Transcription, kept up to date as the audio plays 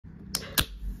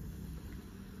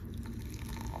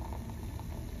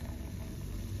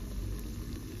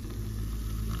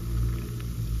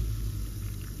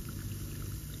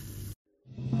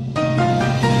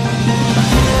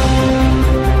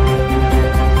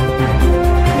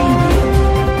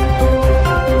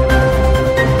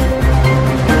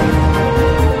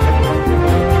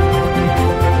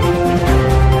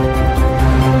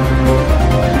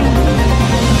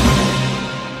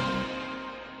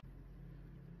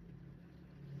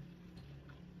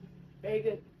Very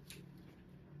good.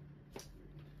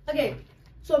 Okay,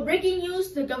 so breaking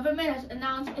news: the government has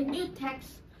announced a new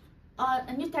tax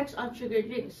on sugar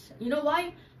drinks. You know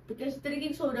why? Because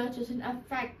drinking soda doesn't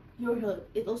affect your health;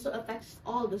 it also affects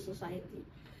all the society.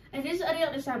 And these are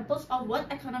real examples of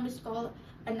what economists call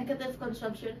a negative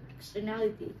consumption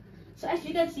externality. So as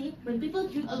you can see, when people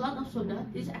drink a lot of soda,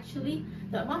 this is actually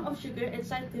the amount of sugar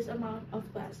inside this amount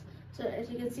of glass. So as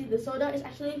you can see, the soda is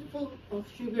actually full of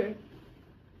sugar.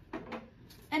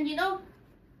 And you know,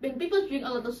 when people drink a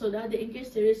lot of soda, they increase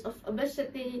the risk of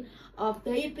obesity, of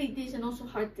diabetes, and also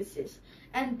heart disease.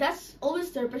 And that's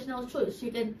always their personal choice.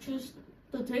 You can choose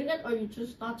to drink it or you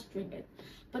choose not to drink it.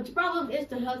 But the problem is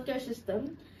the healthcare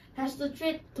system has to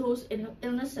treat those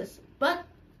illnesses. But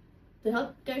the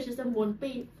healthcare system won't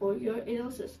pay for your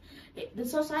illnesses. The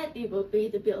society will pay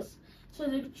the bills. So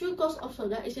the true cost of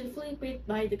soda isn't fully paid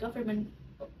by the government.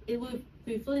 It will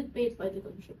be fully paid by the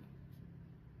consumer.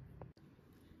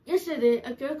 Yesterday,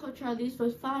 a girl called Charlize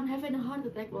was found having a heart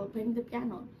attack while playing the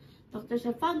piano. Doctors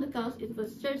have found the cause.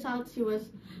 Turns out she was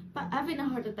having a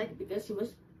heart attack because she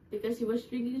was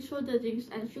drinking soda drinks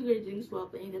and sugar drinks while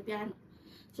playing the piano.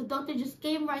 So doctor just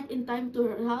came right in time to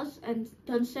her house and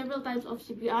done several times of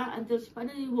CPR until she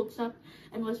finally woke up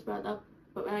and was brought up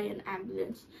by an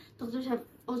ambulance. Doctors have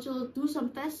also do some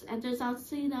tests and turns out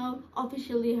she now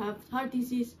officially have heart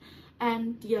disease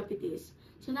and diabetes.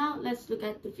 So now let's look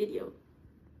at the video.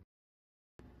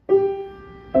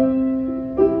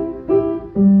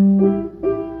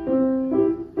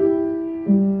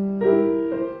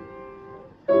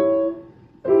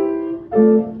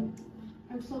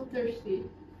 I'm so thirsty.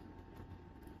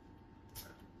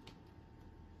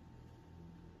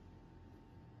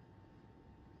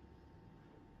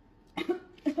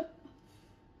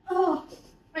 Oh,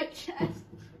 my chest.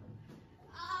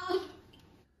 Oh.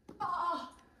 Oh.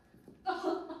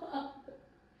 Oh.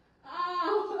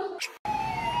 Oh.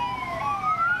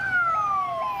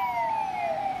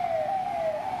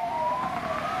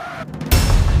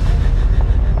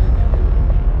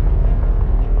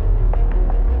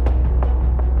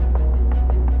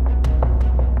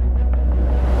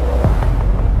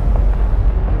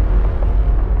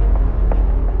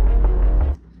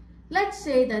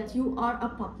 Say that you are a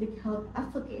public health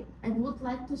advocate and would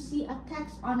like to see a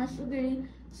tax on a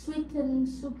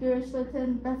sweetened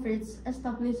beverage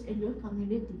established in your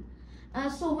community.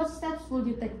 So what steps would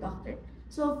you take, doctor?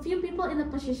 So few people in a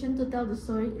position to tell the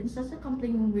story in such a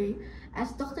compelling way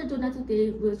as Dr. Donna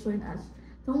today will join us.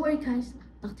 Don't worry guys,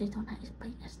 Dr. Donna is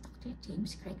playing as Dr.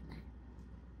 James Craigner.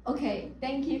 Okay,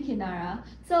 thank you Kinarah.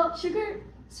 So sugar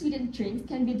sweetened drinks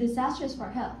can be disastrous for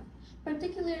health.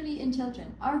 Particularly in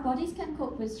children, our bodies can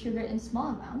cope with sugar in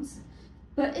small amounts,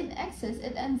 but in excess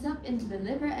it ends up in the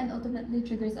liver and ultimately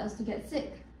triggers us to get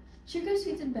sick.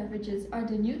 Sugar-sweetened beverages are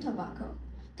the new tobacco.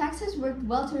 Taxes worked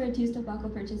well to reduce tobacco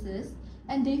purchases,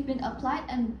 and they've been applied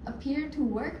and appear to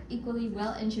work equally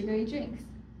well in sugary drinks.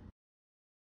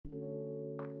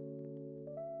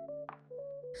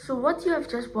 So what you have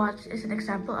just watched is an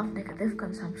example of negative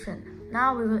consumption.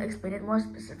 Now we will explain it more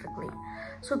specifically.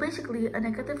 So basically, a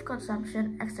negative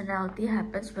consumption externality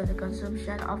happens when the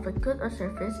consumption of a good or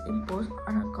service imposed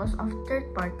on a cost of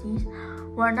third parties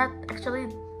who are not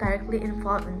actually directly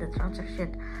involved in the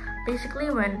transaction. Basically,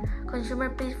 when consumer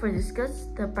pays for these goods,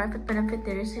 the private benefit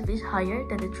they receive is higher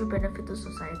than the true benefit to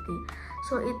society.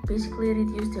 So it basically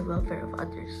reduces the welfare of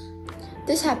others.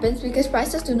 This happens because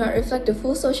prices do not reflect the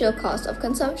full social cost of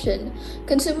consumption.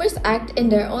 Consumers act in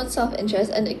their own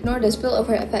self-interest and ignore the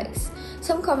spillover effects.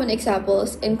 Some common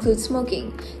examples include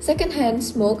smoking. Secondhand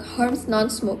smoke harms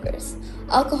non-smokers.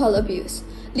 Alcohol abuse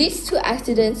leads to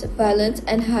accidents, violence,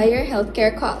 and higher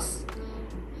healthcare costs.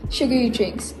 Sugary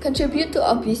drinks contribute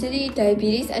to obesity,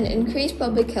 diabetes, and increased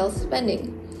public health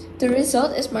spending. The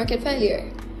result is market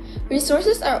failure.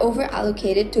 Resources are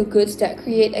over-allocated to goods that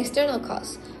create external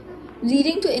costs,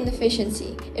 leading to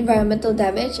inefficiency, environmental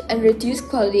damage, and reduced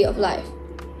quality of life.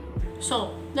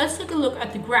 So let's take a look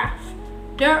at the graph.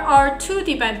 There are two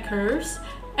demand curves,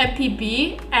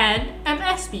 MPB and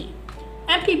MSB.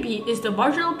 MPB is the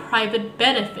marginal private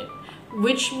benefit,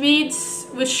 which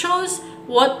shows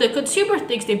what the consumer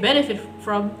thinks they benefit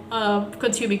from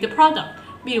consuming the product.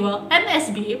 Meanwhile,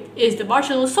 MSB is the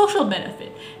marginal social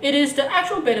benefit. It is the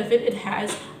actual benefit it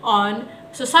has on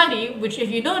society, which if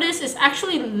you notice is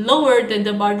actually lower than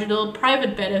the marginal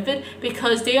private benefit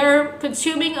because they are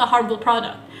consuming a harmful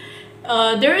product.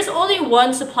 There is only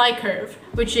one supply curve,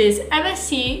 which is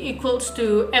MSC equals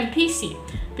to MPC,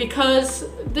 because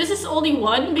this is only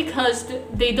one because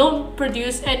they don't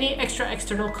produce any extra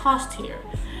external cost here.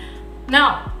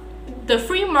 Now, the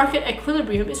free market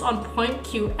equilibrium is on point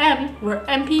QM, where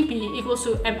MPP equals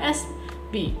to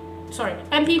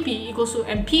MPP equals to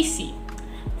MPC.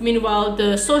 Meanwhile,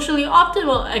 the socially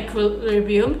optimal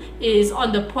equilibrium is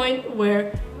on the point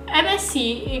where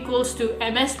MSC equals to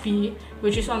MSB,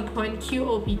 which is on point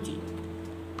QOPT.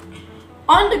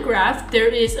 On the graph, there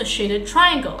is a shaded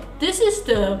triangle. This is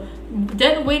the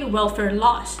deadweight welfare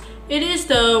loss. It is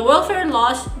the welfare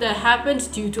loss that happens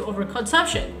due to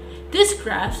overconsumption. This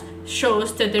graph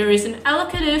shows that there is an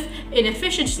allocative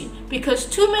inefficiency because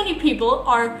too many people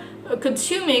are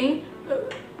consuming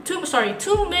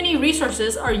too many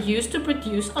resources are used to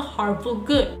produce a harmful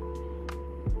good.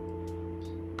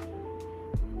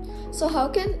 So how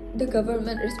can the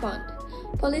government respond?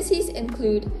 Policies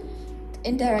include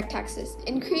indirect taxes,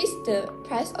 increase the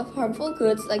price of harmful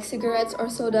goods like cigarettes or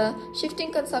soda,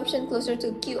 shifting consumption closer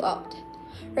to Q-opt.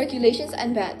 Regulations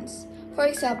and bans. For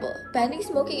example, banning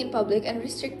smoking in public and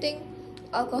restricting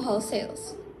alcohol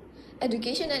sales.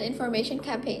 Education and information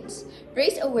campaigns.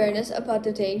 Raise awareness about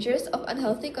the dangers of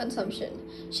unhealthy consumption,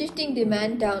 shifting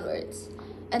demand downwards.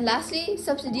 And lastly,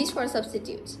 subsidies for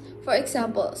substitutes. For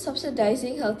example,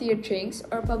 subsidizing healthier drinks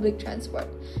or public transport,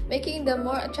 making them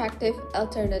more attractive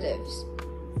alternatives.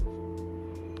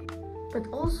 But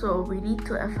also, we need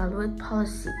to evaluate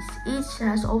policies. Each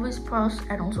has always pros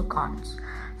and also cons.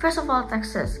 First of all,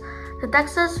 taxes. The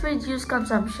taxes reduce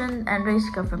consumption and raise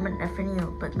government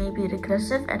revenue, but may be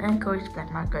regressive and encourage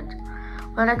black market.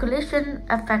 While regulation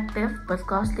effective but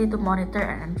costly to monitor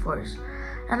and enforce.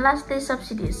 And lastly,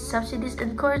 subsidies. Subsidies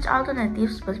encourage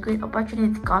alternatives but create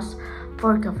opportunity costs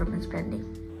for government spending.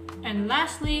 And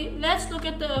lastly, let's look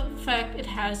at the effect it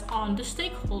has on the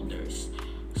stakeholders.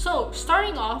 So,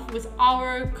 starting off with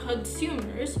our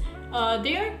consumers,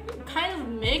 they are kind of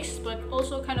mixed but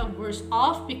also kind of worse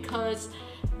off because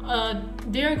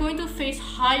they are going to face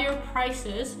higher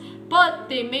prices, but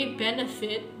they may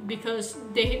benefit because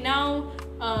they now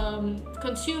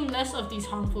consume less of these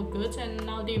harmful goods and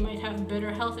now they might have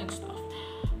better health and stuff.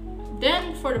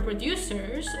 Then for the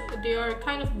producers, they are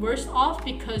kind of worse off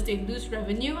because they lose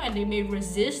revenue and they may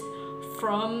resist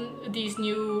from these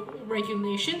new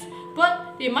regulations,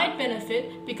 but they might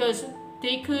benefit because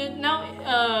they could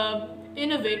now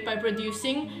innovate by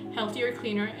producing healthier,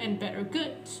 cleaner, and better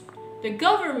goods. The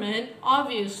government,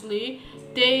 obviously,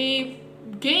 they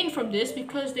gain from this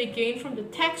because they gain from the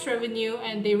tax revenue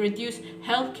and they reduce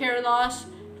healthcare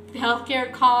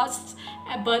costs,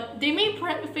 but they may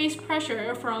face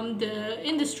pressure from the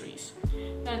industries.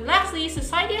 And lastly,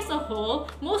 society as a whole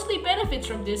mostly benefits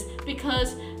from this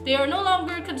because they are no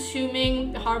longer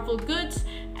consuming harmful goods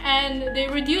and they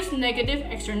reduce negative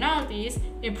externalities,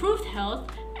 improved health,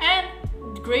 and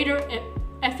greater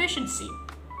efficiency.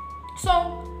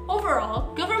 So,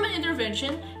 overall, government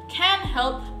intervention can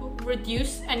help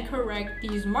reduce and correct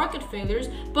these market failures,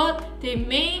 but they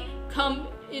may come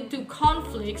into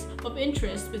conflicts of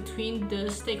interest between the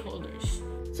stakeholders.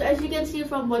 So as you can see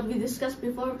from what we discussed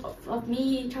before of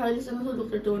me, Charlize, and also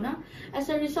Dr. Donna, as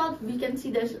a result, we can see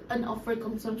there's an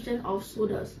overconsumption of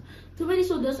sodas. Too many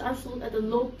sodas are sold at a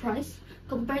low price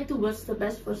compared to what's the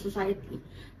best for society.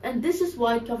 And this is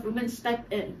why government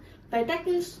stepped in. By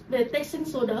taxing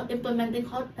soda, implementing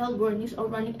health warnings, or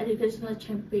running educational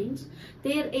campaigns,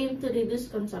 they aim to reduce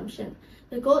consumption.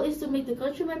 The goal is to make the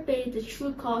consumer pay the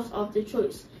true cost of the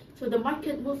choice, so the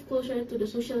market moves closer to the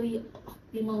socially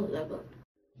optimal level.